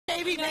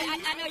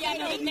I know y'all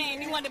know the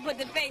name. You want to put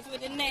the face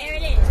with the name. There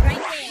it is, right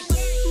there.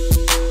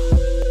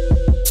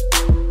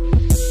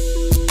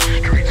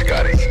 Streets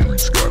gotta eat.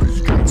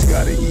 Streets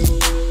gotta eat.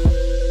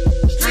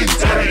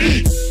 Streets gotta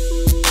eat.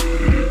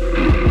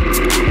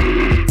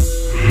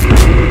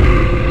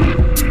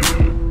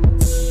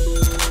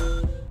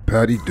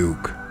 Paddy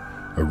Duke,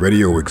 a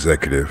radio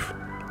executive,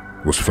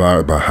 was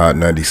fired by Hot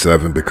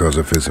 97 because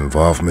of his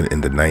involvement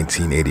in the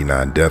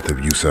 1989 death of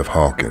Yusef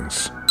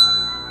Hawkins.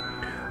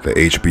 The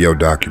HBO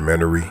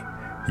documentary,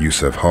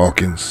 Yusef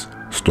Hawkins,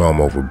 Storm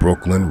Over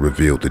Brooklyn,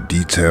 revealed the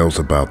details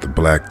about the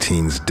black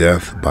teen's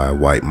death by a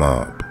white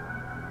mob.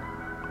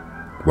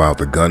 While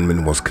the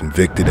gunman was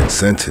convicted and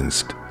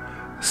sentenced,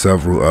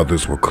 several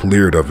others were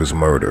cleared of his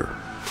murder.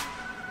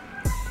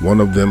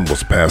 One of them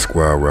was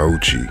Pasquale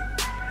Raucci,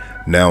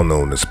 now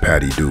known as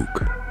Paddy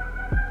Duke.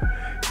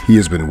 He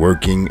has been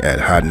working at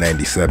Hot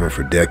 97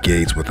 for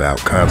decades without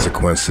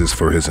consequences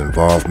for his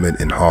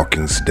involvement in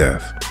Hawkins'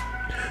 death,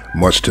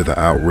 much to the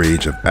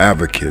outrage of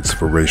advocates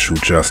for racial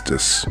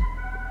justice.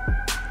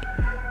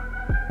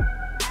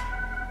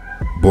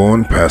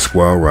 Born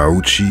Pasquale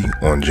Raucci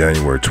on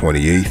January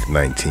 28,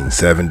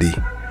 1970,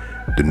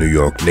 the New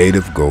York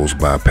native goes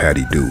by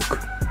Paddy Duke.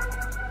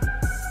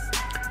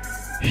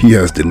 He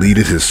has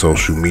deleted his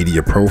social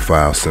media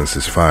profile since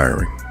his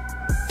firing.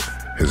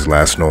 His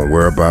last known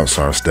whereabouts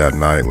are on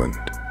Staten Island.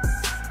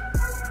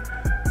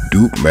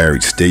 Duke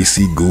married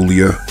Stacy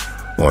Gulia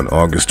on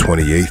August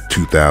 28,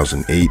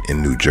 2008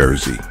 in New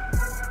Jersey.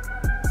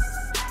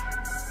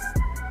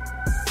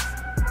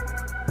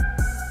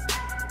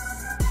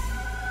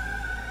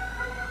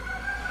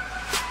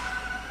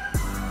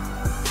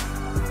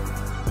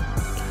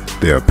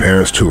 They are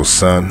parents to a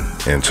son,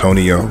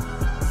 Antonio,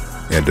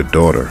 and a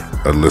daughter,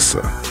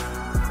 Alyssa.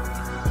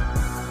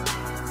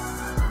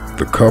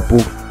 The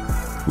couple,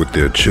 with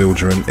their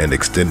children and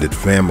extended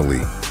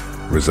family,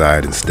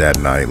 reside in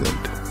Staten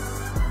Island.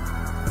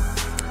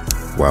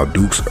 While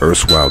Duke's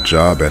erstwhile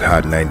job at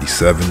Hot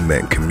 97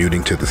 meant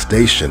commuting to the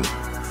station,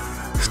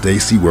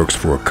 Stacy works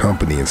for a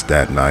company in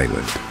Staten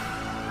Island.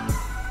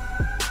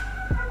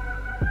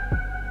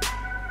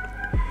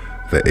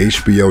 The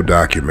HBO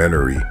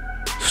documentary,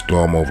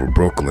 Storm Over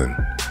Brooklyn,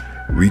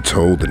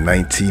 retold the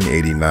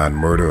 1989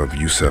 murder of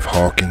Yusef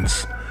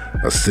Hawkins,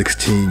 a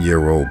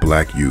 16-year-old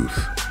black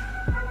youth.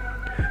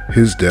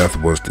 His death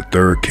was the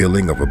third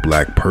killing of a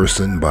black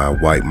person by a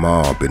white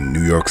mob in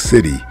New York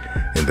City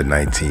in the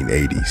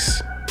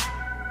 1980s.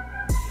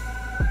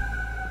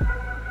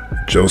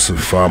 Joseph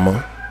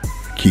Fama,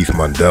 Keith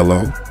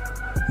Mondello,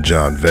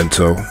 John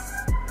Vento,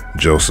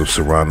 Joseph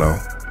Serrano,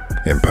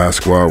 and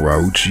Pasquale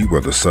Raucci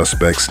were the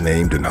suspects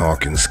named in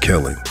Hawkins'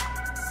 killing.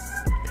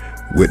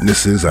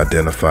 Witnesses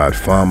identified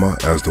Fama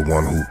as the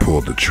one who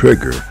pulled the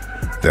trigger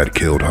that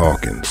killed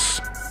Hawkins.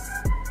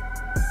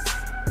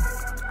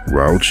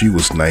 Raucci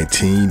was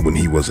 19 when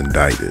he was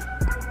indicted.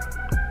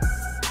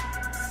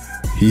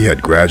 He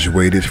had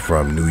graduated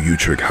from New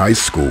Utrecht High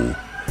School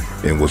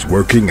and was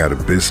working at a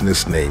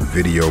business named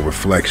Video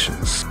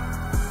Reflections.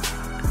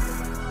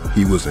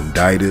 He was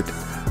indicted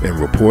and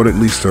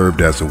reportedly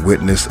served as a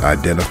witness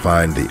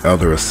identifying the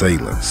other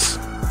assailants.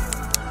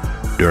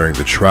 During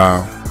the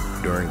trial,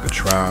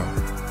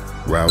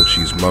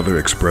 Raucci's mother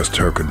expressed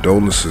her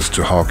condolences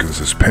to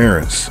Hawkins'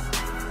 parents,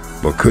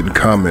 but couldn't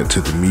comment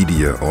to the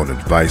media on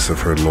advice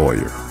of her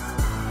lawyer.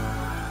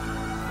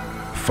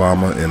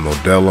 Fama and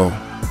Mondello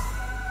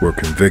were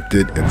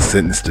convicted and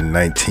sentenced in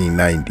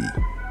 1990.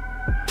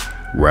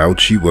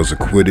 Raucci was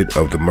acquitted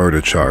of the murder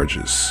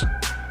charges.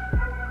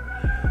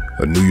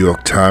 A New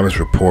York Times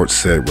report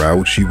said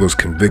Raucci was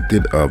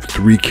convicted of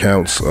 3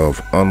 counts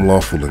of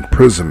unlawful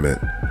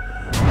imprisonment,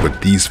 but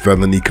these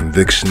felony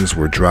convictions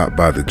were dropped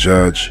by the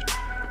judge,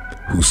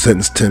 who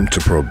sentenced him to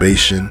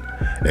probation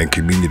and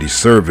community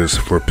service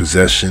for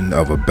possession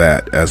of a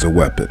bat as a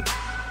weapon.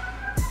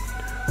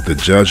 The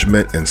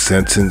judgment and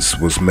sentence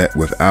was met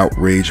with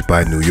outrage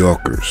by New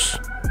Yorkers.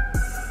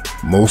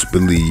 Most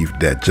believed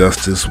that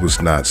justice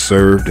was not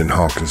served in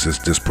Hawkins'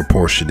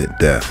 disproportionate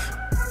death.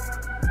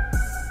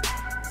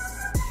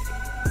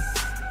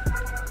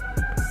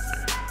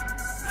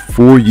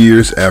 Four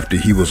years after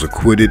he was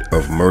acquitted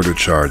of murder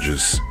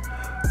charges,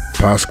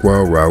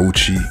 Pasquale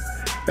Raucci,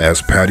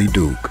 as Paddy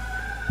Duke,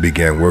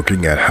 began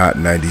working at Hot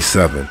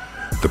 97,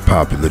 the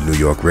popular New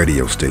York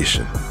radio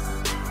station.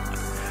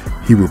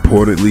 He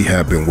reportedly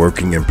had been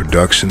working in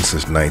production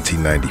since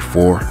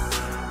 1994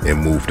 and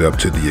moved up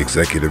to the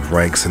executive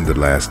ranks in the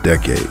last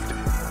decade.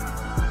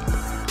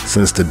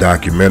 Since the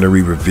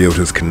documentary revealed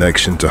his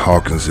connection to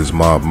Hawkins'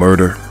 mob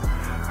murder,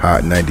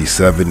 Hot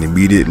 97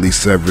 immediately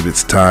severed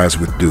its ties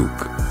with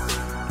Duke.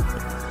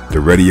 The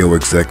radio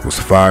exec was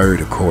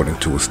fired, according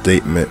to a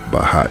statement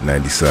by Hot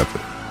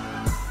 97.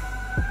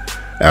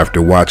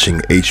 After watching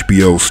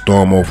HBO's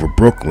Storm Over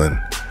Brooklyn,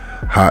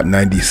 Hot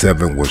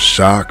 97 was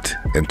shocked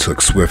and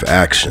took swift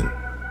action.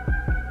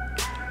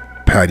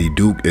 Paddy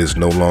Duke is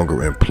no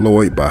longer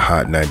employed by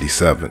Hot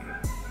 97.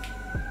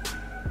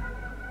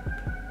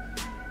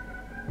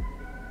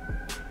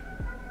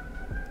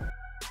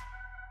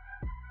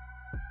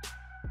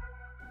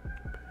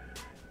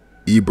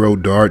 Ebro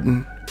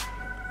Darden,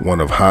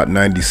 one of Hot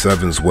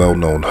 97's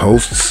well-known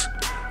hosts,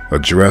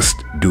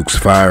 addressed Duke's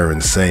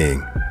firing,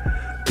 saying,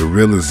 "The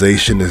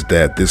realization is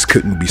that this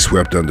couldn't be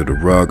swept under the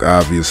rug,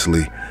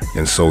 obviously,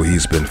 and so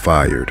he's been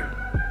fired.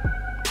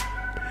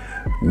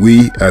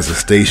 We, as a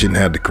station,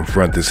 had to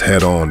confront this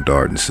head-on,"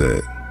 Darden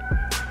said.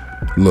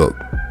 "Look,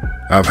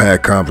 I've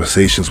had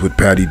conversations with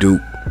Paddy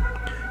Duke,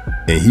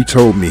 and he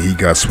told me he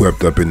got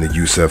swept up in the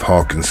Yusef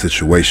Hawkins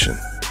situation.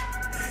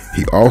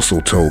 He also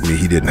told me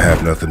he didn't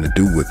have nothing to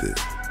do with it.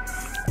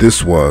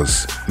 This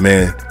was,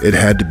 man, it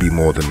had to be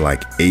more than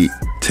like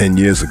 8-10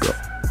 years ago.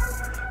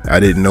 I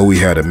didn't know he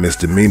had a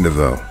misdemeanor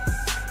though,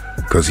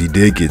 because he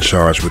did get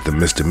charged with a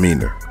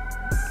misdemeanor,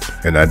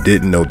 and I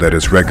didn't know that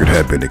his record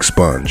had been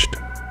expunged."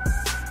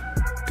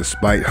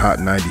 Despite Hot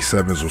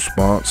 97's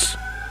response,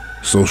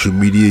 social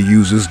media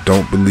users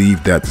don't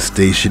believe that the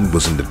station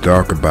was in the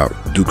dark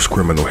about Duke's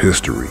criminal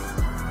history.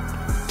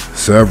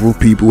 Several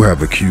people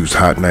have accused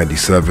Hot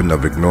 97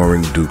 of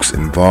ignoring Duke's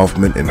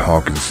involvement in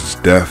Hawkins'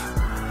 death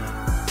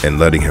and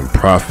letting him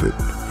profit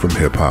from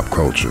hip-hop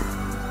culture.